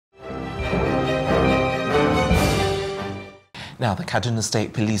Now, the Kaduna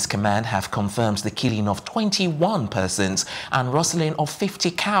State Police Command have confirmed the killing of 21 persons and rustling of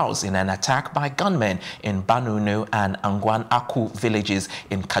 50 cows in an attack by gunmen in Banono and Anguwan Aku villages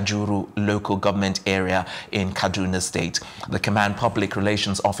in Kajuru Local Government Area in Kaduna State. The Command Public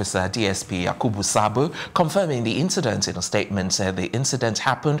Relations Officer DSP Yakubu Sabo, confirming the incident in a statement, said the incident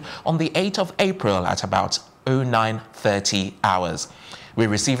happened on the 8th of April at about 09:30 hours. We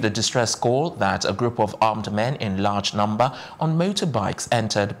received a distress call that a group of armed men in large number on motorbikes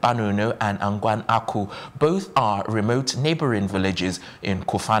entered Banono and Anguwan Aku. Both are remote neighboring villages in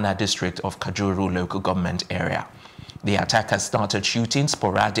Kufana district of Kajuru Local Government Area. The attackers started shooting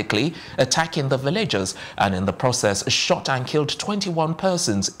sporadically, attacking the villagers, and in the process shot and killed 21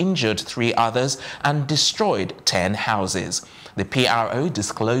 persons, injured 3 others, and destroyed 10 houses. The PRO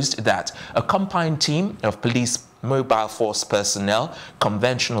disclosed that a combined team of police, mobile force personnel,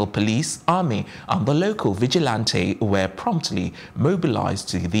 conventional police, army, and the local vigilante were promptly mobilized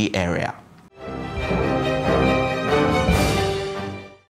to the area.